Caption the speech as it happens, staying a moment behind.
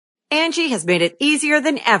Angie has made it easier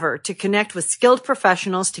than ever to connect with skilled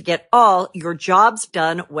professionals to get all your jobs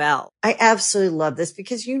done well. I absolutely love this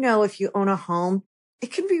because, if you own a home,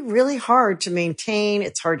 it can be really hard to maintain.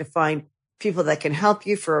 It's hard to find people that can help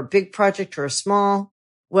you for a big project or a small.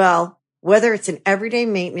 Well, whether it's in everyday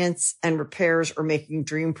maintenance and repairs or making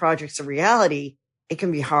dream projects a reality, it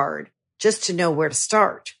can be hard just to know where to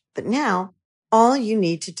start. But now, all you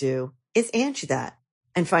need to do is Angie that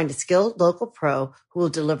and find a skilled local pro who will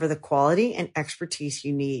deliver the quality and expertise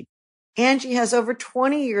you need. Angie has over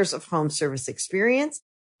 20 years of home service experience,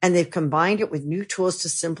 and they've combined it with new tools to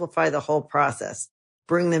simplify the whole process.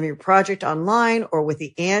 Bring them your project online or with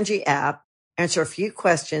the Angie app, answer a few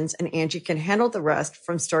questions, and Angie can handle the rest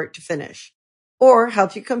from start to finish. Or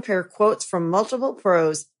help you compare quotes from multiple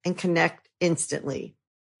pros and connect instantly,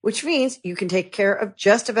 which means you can take care of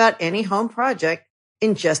just about any home project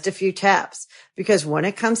in just a few taps. Because when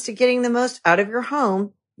it comes to getting the most out of your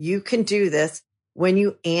home, you can do this when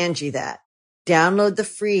you Angie that. Download the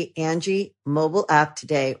free Angie mobile app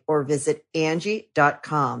today or visit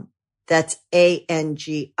Angie.com. That's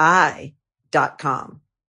ANGI.com.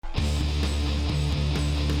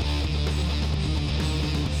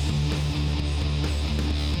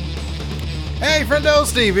 Hey, friendo,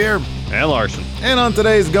 Steve here. And Larson. And on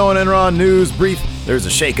today's Going In Raw News Brief, there's a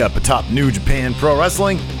shakeup atop New Japan Pro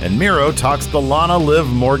Wrestling, and Miro talks the Lana Liv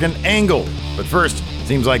Morgan angle. But first,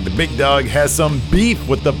 seems like the big dog has some beef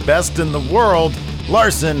with the best in the world.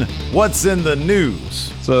 Larson, what's in the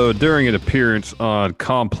news? So during an appearance on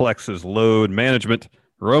Complex's Load Management,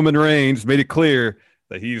 Roman Reigns made it clear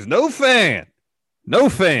that he's no fan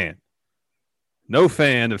of CM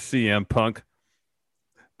Punk,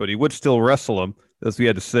 but he would still wrestle him, as we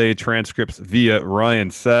had to say, transcripts via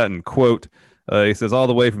Ryan Satin. Quote, he says, all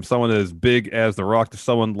the way from someone as big as The Rock to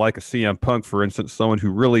someone like a CM Punk, for instance, someone who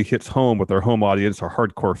really hits home with their home audience or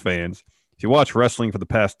hardcore fans. If you watch wrestling for the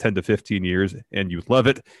past 10 to 15 years and you love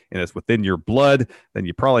it and it's within your blood, then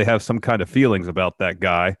you probably have some kind of feelings about that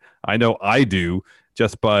guy. I know I do.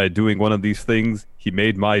 Just by doing one of these things, he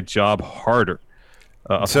made my job harder.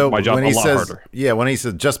 So my job when he a lot says, harder. Yeah, when he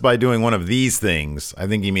said just by doing one of these things, I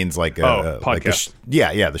think he means like a podcast.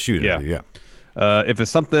 The shoot interview, yeah. If it's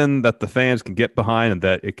something that the fans can get behind and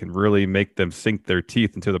that it can really make them sink their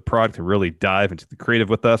teeth into the product and really dive into the creative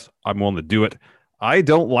with us, I'm willing to do it. I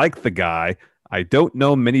don't like the guy. I don't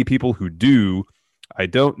know many people who do. I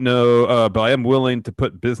don't know, but I am willing to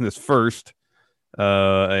put business first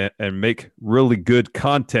and make really good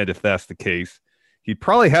content if that's the case. He'd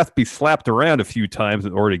probably have to be slapped around a few times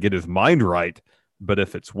in order to get his mind right. But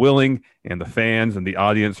if it's willing and the fans and the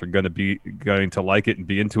audience are going to like it and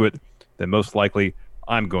be into it, then most likely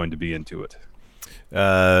I'm going to be into it.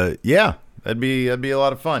 Yeah, that'd be a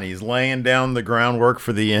lot of fun. He's laying down the groundwork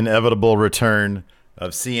for the inevitable return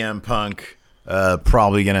of CM Punk.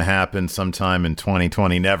 Probably going to happen sometime in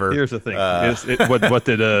 2020. Never. Here's the thing. What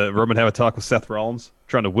did Roman have a talk with Seth Rollins,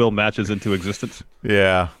 trying to will matches into existence?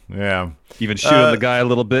 Yeah. Even shoot on the guy a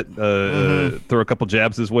little bit, throw a couple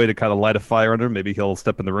jabs his way to kind of light a fire under him. Maybe he'll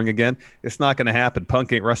step in the ring again. It's not going to happen.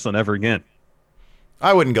 Punk ain't wrestling ever again.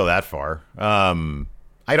 I wouldn't go that far. I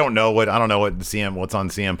don't know what's on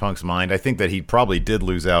CM Punk's mind. I think that he probably did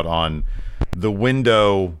lose out on the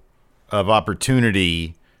window of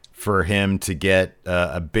opportunity for him to get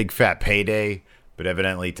a big fat payday, but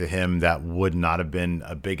evidently to him that would not have been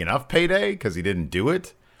a big enough payday because he didn't do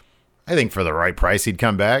it. I think for the right price he'd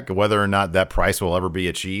come back. Whether or not that price will ever be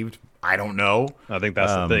achieved, I don't know. I think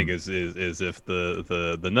that's the thing is if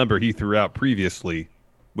the number he threw out previously,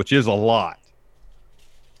 which is a lot,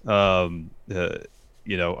 I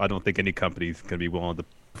don't think any company's going to be willing to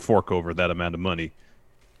fork over that amount of money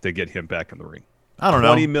to get him back in the ring. I don't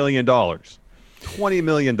know. $20 million. $20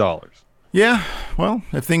 million. Yeah, well,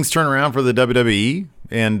 if things turn around for the WWE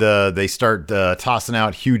and they start tossing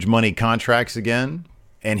out huge money contracts again,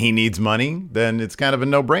 and he needs money, then it's kind of a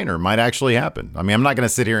no-brainer. It might actually happen. I mean, I'm not going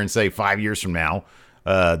to sit here and say 5 years from now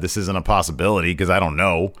this isn't a possibility because I don't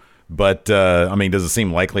know. But, does it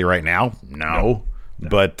seem likely right now? No.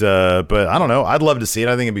 But I don't know. I'd love to see it.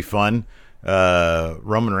 I think it'd be fun.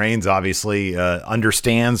 Roman Reigns obviously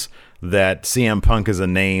understands that CM Punk is a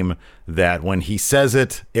name that when he says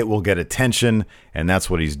it, it will get attention, and that's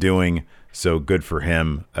what he's doing. So good for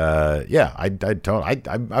him. I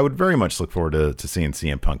would very much look forward to seeing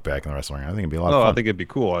CM Punk back in the wrestling ring. I think it'd be a lot of fun. I think it'd be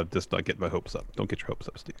cool. I'd just not get my hopes up. Don't get your hopes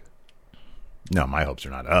up, Steve. No, my hopes are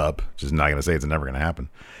not up. Just not going to say it's never going to happen.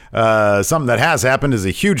 Something that has happened is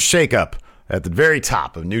a huge shakeup at the very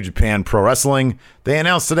top of New Japan Pro Wrestling. They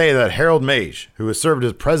announced today that Harold Mage, who has served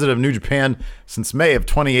as president of New Japan since May of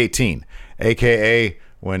 2018, a.k.a.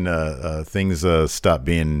 when things stop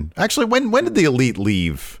being. Actually, when did the Elite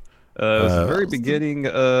leave? It was the very beginning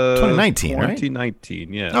of 2019, right?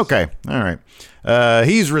 2019, yes. Okay, all right.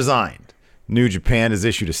 He's resigned. New Japan has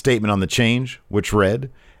issued a statement on the change, which read,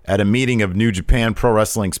 at a meeting of New Japan Pro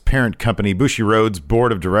Wrestling's parent company, Bushiroad's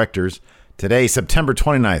board of directors, today, September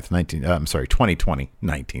 29th,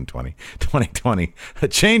 2020, a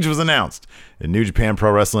change was announced in New Japan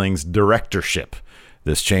Pro Wrestling's directorship.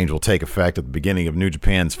 This change will take effect at the beginning of New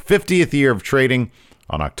Japan's 50th year of trading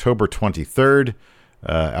on October 23rd.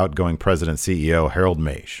 Outgoing president CEO Harold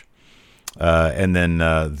Mage. And then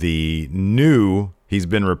he's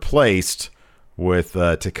been replaced with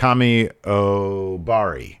Takami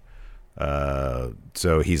Obari.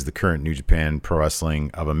 So he's the current New Japan Pro Wrestling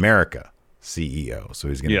of America CEO. So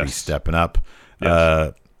he's going to be stepping up.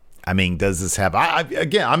 Yes. I mean, does this have...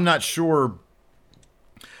 I'm not sure.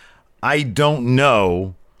 I don't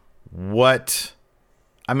know what...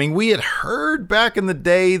 I mean, we had heard back in the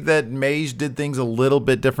day that Mage did things a little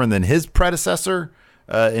bit different than his predecessor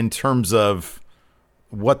in terms of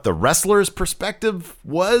what the wrestler's perspective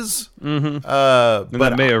was. Mm-hmm. But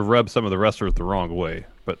that may have rubbed some of the wrestlers the wrong way.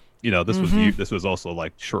 But this was also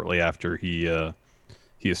like shortly after he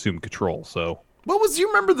assumed control. So you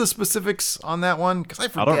remember the specifics on that one? Because I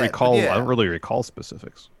forget. I don't recall. Yeah. I don't really recall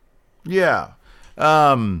specifics. Yeah.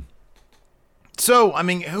 So, I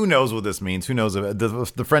mean, who knows what this means? Who knows? The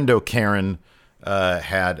friendo Karen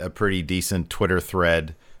had a pretty decent Twitter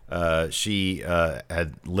thread. She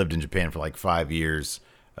had lived in Japan for like 5 years.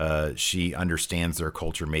 She understands their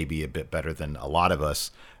culture maybe a bit better than a lot of us.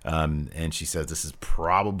 And she says this is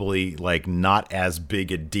probably like not as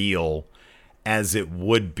big a deal as it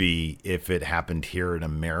would be if it happened here in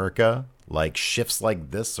America. Like shifts like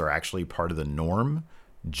this are actually part of the norm,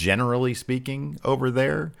 generally speaking, over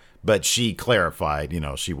there. But she clarified,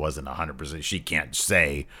 she wasn't 100%. She can't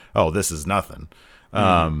say, oh, this is nothing.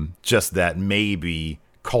 Just that maybe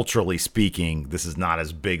culturally speaking, this is not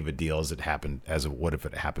as big of a deal as it would if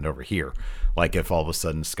it happened over here. Like if all of a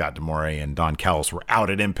sudden Scott D'Amore and Don Callis were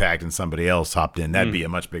out at Impact and somebody else hopped in, that'd be a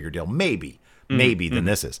much bigger deal. Maybe than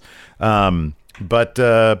this is. But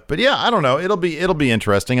yeah, I don't know. It'll be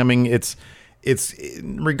interesting. I mean, it's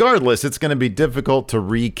regardless, it's going to be difficult to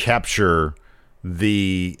recapture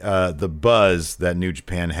the buzz that New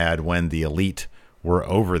Japan had when the Elite were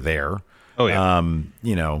over there. Oh yeah.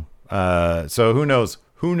 So who knows?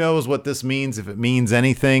 Who knows what this means, if it means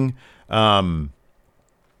anything? I've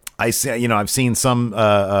seen some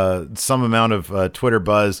amount of Twitter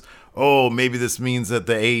buzz. Oh, maybe this means that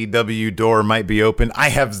the AEW door might be open. I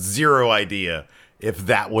have zero idea if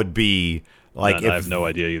that would be like. I have no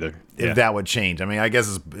idea either. If that would change. I mean, I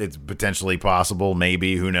guess it's potentially possible.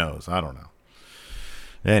 Maybe. Who knows? I don't know.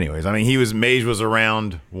 Anyways, I mean, Mage was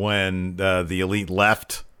around when the Elite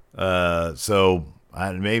left. So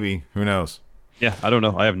maybe. Who knows? Yeah, I don't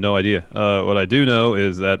know. I have no idea. What I do know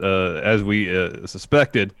is that, as we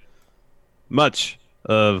suspected, much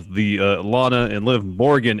of the Lana and Liv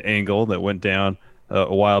Morgan angle that went down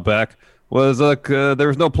a while back was there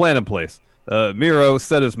was no plan in place. Miro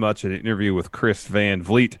said as much in an interview with Chris Van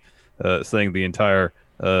Vliet, saying the entire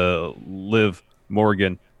Liv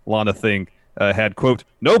Morgan Lana thing had, quote,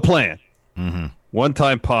 no plan. Mm-hmm.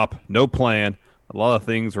 One-time pop, no plan. A lot of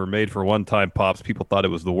things were made for one-time pops. People thought it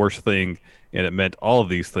was the worst thing, and it meant all of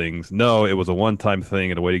these things. No, it was a one-time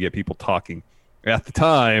thing and a way to get people talking. At the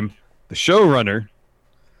time, the showrunner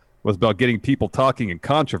was about getting people talking and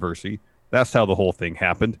controversy. That's how the whole thing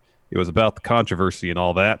happened. It was about the controversy and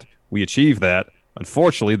all that. We achieved that.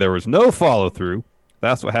 Unfortunately, there was no follow-through.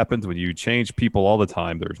 That's what happens when you change people all the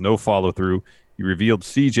time. There's no follow-through. You revealed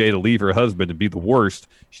CJ to leave her husband and be the worst.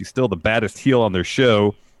 She's still the baddest heel on their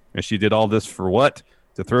show. And she did all this for what?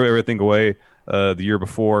 To throw everything away the year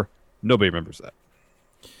before. Nobody remembers that.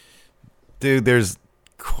 Dude, there's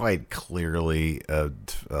quite clearly a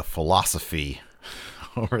philosophy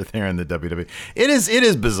over there in the WWE. It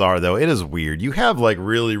is bizarre, though. It is weird. You have like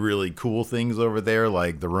really, really cool things over there,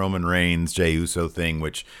 like the Roman Reigns, Jey Uso thing,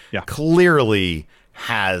 which clearly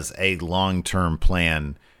has a long-term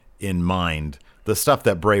plan in mind. The stuff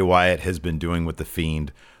that Bray Wyatt has been doing with The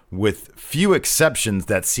Fiend, with few exceptions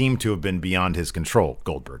that seem to have been beyond his control,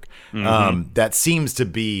 Goldberg. Mm-hmm. That seems to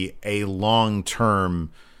be a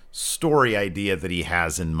long-term story idea that he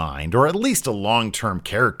has in mind, or at least a long-term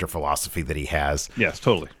character philosophy that he has. Yes,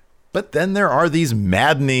 totally. But then there are these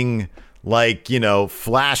maddening,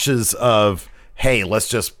 flashes of, hey, let's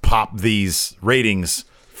just pop these ratings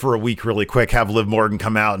for a week really quick, have Liv Morgan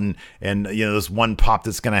come out and this one pop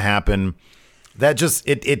that's going to happen. That just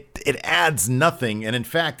it adds nothing, and in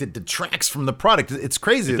fact it detracts from the product. It's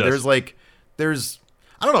crazy. There's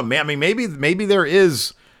I don't know, man. I mean, maybe there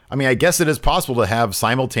is. I mean, I guess it is possible to have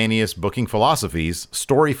simultaneous booking philosophies,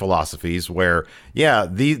 story philosophies, where, yeah,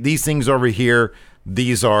 these things over here,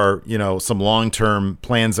 these are, some long-term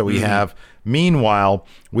plans that we have. Meanwhile,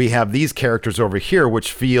 we have these characters over here,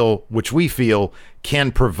 which we feel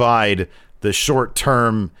can provide the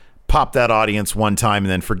short-term, pop that audience one time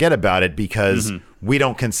and then forget about it, because we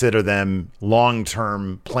don't consider them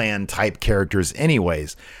long-term plan type characters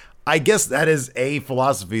anyways. I guess that is a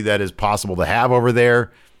philosophy that is possible to have over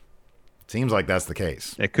there. Seems like that's the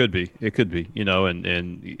case. It could be,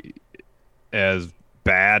 and as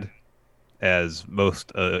bad as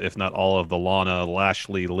most, if not all of the Lana,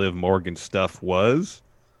 Lashley, Liv Morgan stuff was,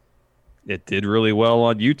 it did really well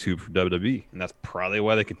on YouTube for WWE, and that's probably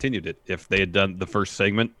why they continued it. If they had done the first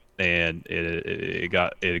segment and it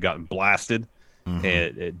had gotten blasted and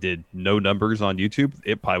it did no numbers on YouTube,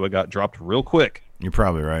 it probably got dropped real quick. You're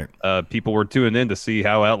probably right. People were tuning in to see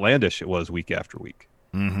how outlandish it was week after week.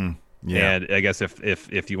 Mm-hmm. Yeah. And I guess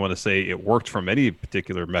if you want to say it worked from any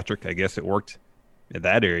particular metric, I guess it worked in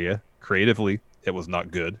that area. Creatively, it was not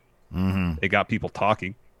good. Mm-hmm. It got people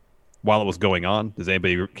talking while it was going on. Does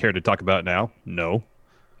anybody care to talk about it now? No.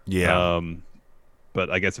 Yeah. But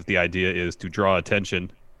I guess if the idea is to draw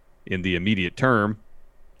attention in the immediate term,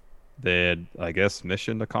 then I guess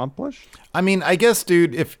mission accomplished. I mean, I guess,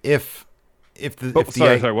 dude,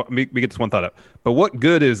 Sorry, let me get this one thought up. But what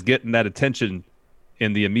good is getting that attention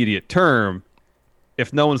in the immediate term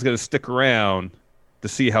if no one's going to stick around to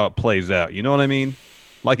see how it plays out? You know what I mean?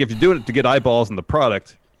 Like, if you're doing it to get eyeballs in the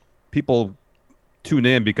product, people tune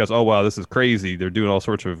in because, oh, wow, this is crazy. They're doing all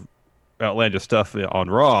sorts of outlandish stuff on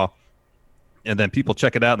Raw. And then people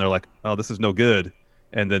check it out and they're like, oh, this is no good.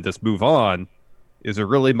 And then just move on. Is there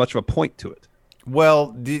really much of a point to it?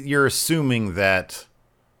 Well, you're assuming that...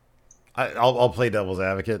 I'll play devil's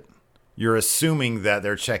advocate. You're assuming that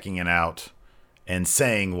they're checking it out and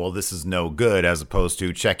saying, well, this is no good, as opposed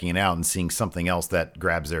to checking it out and seeing something else that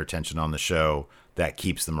grabs their attention on the show that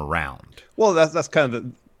keeps them around. Well, that's kind of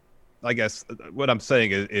I guess what I'm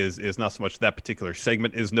saying is not so much that particular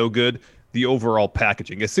segment is no good, the overall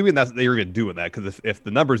packaging. Assuming that they're even doing that, because if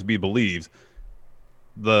the numbers be believed,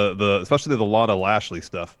 the especially the Lana Lashley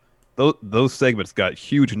stuff, those segments got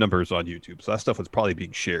huge numbers on YouTube, so that stuff was probably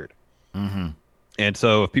being shared. Mm-hmm. And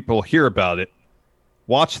so if people hear about it,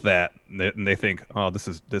 watch that, and they think, oh, this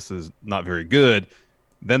is not very good,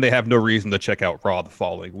 then they have no reason to check out Raw the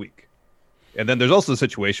following week. And then there's also a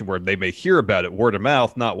situation where they may hear about it word of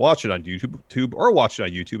mouth, not watch it on YouTube, or watch it on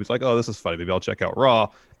YouTube. It's like, oh, this is funny, maybe I'll check out Raw,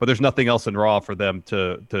 but there's nothing else in Raw for them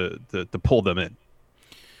to pull them in.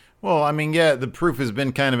 Well, I mean, yeah, the proof has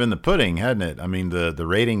been kind of in the pudding, hasn't it? I mean, the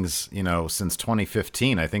ratings, since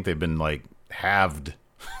 2015, I think they've been like halved.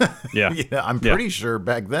 Yeah. I'm pretty sure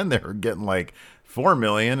back then they were getting like 4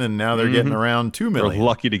 million, and now they're getting around 2 million. We're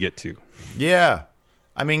lucky to get 2. Yeah.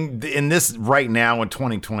 I mean, in this right now in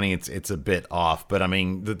 2020, it's a bit off, but I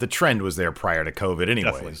mean, the trend was there prior to COVID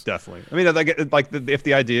anyways. Definitely. I mean, if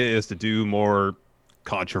the idea is to do more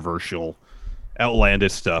controversial,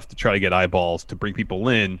 outlandish stuff to try to get eyeballs, to bring people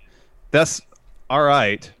in, that's all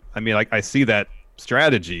right. I mean, I see that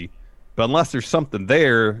strategy, but unless there's something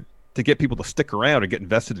there to get people to stick around or get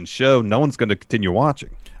invested in show, no one's going to continue watching.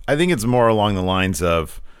 I think it's more along the lines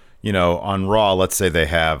of, on Raw, let's say they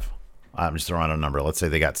have, I'm just throwing out a number, let's say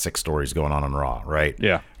they got 6 stories going on Raw, right?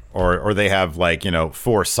 Yeah. Or they have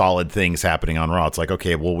 4 solid things happening on Raw. It's like,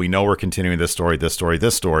 okay, well, we know we're continuing this story, this story,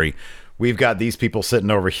 this story. We've got these people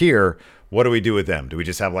sitting over here. What do we do with them? Do we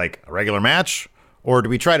just have like a regular match? Or do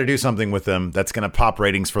we try to do something with them that's going to pop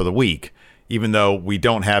ratings for the week? Even though we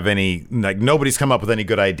don't have any, nobody's come up with any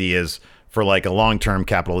good ideas for like a long-term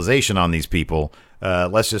capitalization on these people.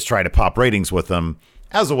 Let's just try to pop ratings with them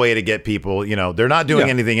as a way to get people, they're not doing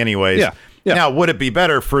anything anyways. Yeah. Now, would it be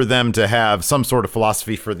better for them to have some sort of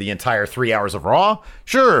philosophy for the entire 3 hours of Raw?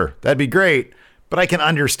 Sure, that'd be great. But I can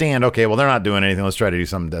understand, okay, well, they're not doing anything. Let's try to do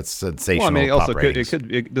something that's sensational. Well, I mean, also ratings.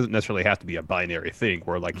 it doesn't necessarily have to be a binary thing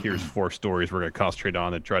where, like, here's 4 stories we're going to concentrate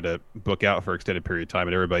on and try to book out for an extended period of time,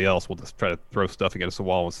 and everybody else will just try to throw stuff against the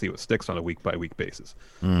wall and see what sticks on a week-by-week basis.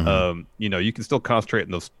 Mm-hmm. You can still concentrate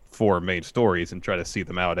on those 4 main stories and try to see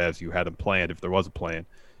them out as you had them planned, if there was a plan.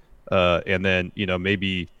 And then,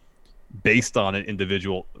 maybe based on an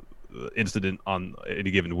individual incident on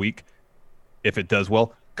any given week, if it does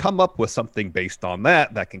well, come up with something based on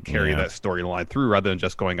that can carry that storyline through, rather than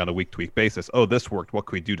just going on a week-to-week basis. Oh, this worked. What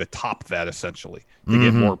can we do to top that, essentially, to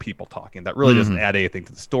get more people talking? That really doesn't add anything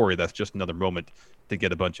to the story. That's just another moment to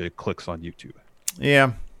get a bunch of clicks on YouTube.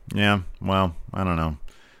 Yeah. Well, I don't know.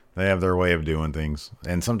 They have their way of doing things,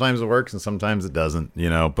 and sometimes it works and sometimes it doesn't,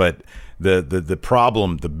 but the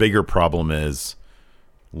problem, the bigger problem is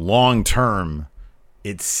long term,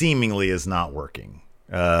 it seemingly is not working,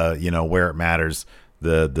 where it matters,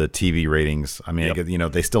 the TV ratings. I mean,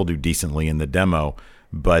 yep. They still do decently in the demo,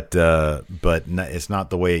 but it's not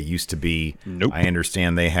the way it used to be. Nope. I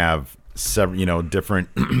understand they have several, different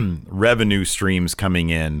revenue streams coming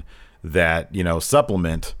in that,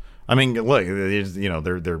 supplement. I mean, look,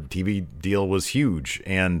 their TV deal was huge,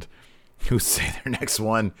 and who's say their next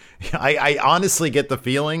one? I honestly get the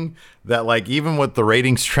feeling that, like, even with the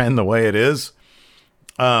ratings trend the way it is,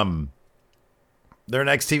 their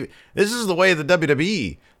next TV. This is the way of the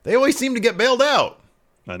WWE. They always seem to get bailed out.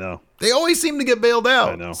 I know. They always seem to get bailed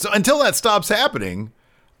out. I know. So until that stops happening,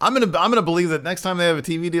 I'm gonna believe that next time they have a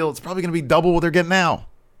TV deal, it's probably gonna be double what they're getting now.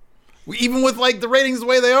 Even with, like, the ratings the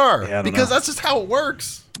way they are, because that's just how it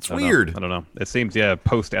works. It's weird. I don't know. It seems,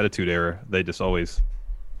 post Attitude Era, they just always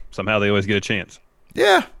get a chance.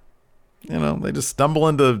 Yeah. They just stumble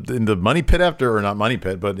into Money Pit after, or not Money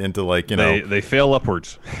Pit, but into, like, They fail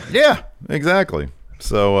upwards. Yeah, exactly.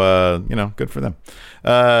 So, good for them.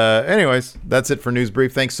 Anyways, that's it for News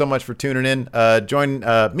Brief. Thanks so much for tuning in. Join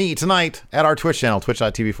me tonight at our Twitch channel,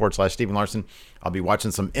 twitch.tv/Steven Larson. I'll be watching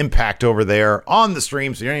some Impact over there on the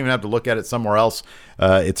stream, so you don't even have to look at it somewhere else.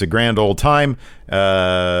 It's a grand old time.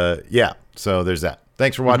 Yeah, so there's that.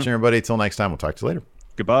 Thanks for watching, everybody. Till next time, we'll talk to you later.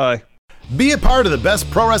 Goodbye. Be a part of the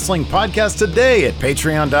best pro wrestling podcast today at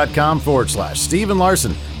patreon.com/Steven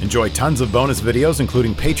Larson. Enjoy tons of bonus videos,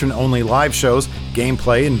 including patron-only live shows,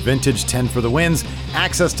 gameplay, and vintage 10 for the wins,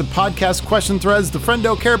 access to podcast question threads, the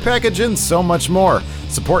Friendo Care Package, and so much more.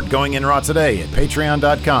 Support Going In Raw today at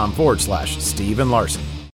patreon.com/Steven Larson.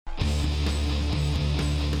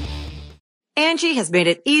 Angie has made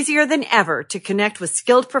it easier than ever to connect with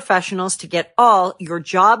skilled professionals to get all your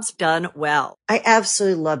jobs done well. I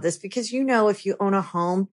absolutely love this because, if you own a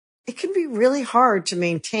home, it can be really hard to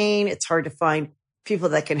maintain. It's hard to find people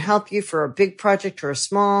that can help you for a big project or a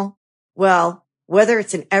small. Well, whether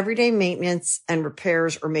it's in everyday maintenance and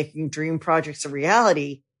repairs or making dream projects a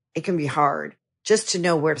reality, it can be hard just to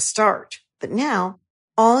know where to start. But now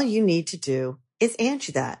all you need to do is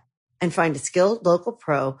Angie that and find a skilled local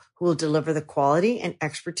pro who will deliver the quality and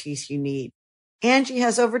expertise you need. Angie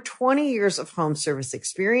has over 20 years of home service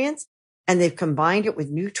experience, and they've combined it with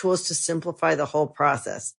new tools to simplify the whole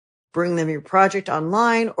process. Bring them your project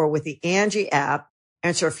online or with the Angie app,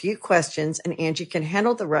 answer a few questions, and Angie can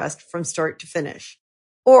handle the rest from start to finish.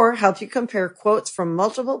 Or help you compare quotes from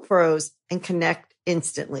multiple pros and connect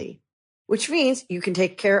instantly, which means you can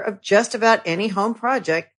take care of just about any home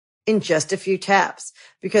project in just a few taps.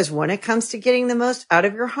 Because when it comes to getting the most out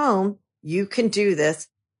of your home, you can do this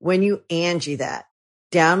when you Angie that.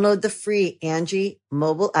 Download the free Angie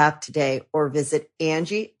mobile app today or visit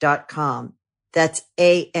Angie.com. That's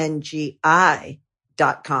ANGI.com.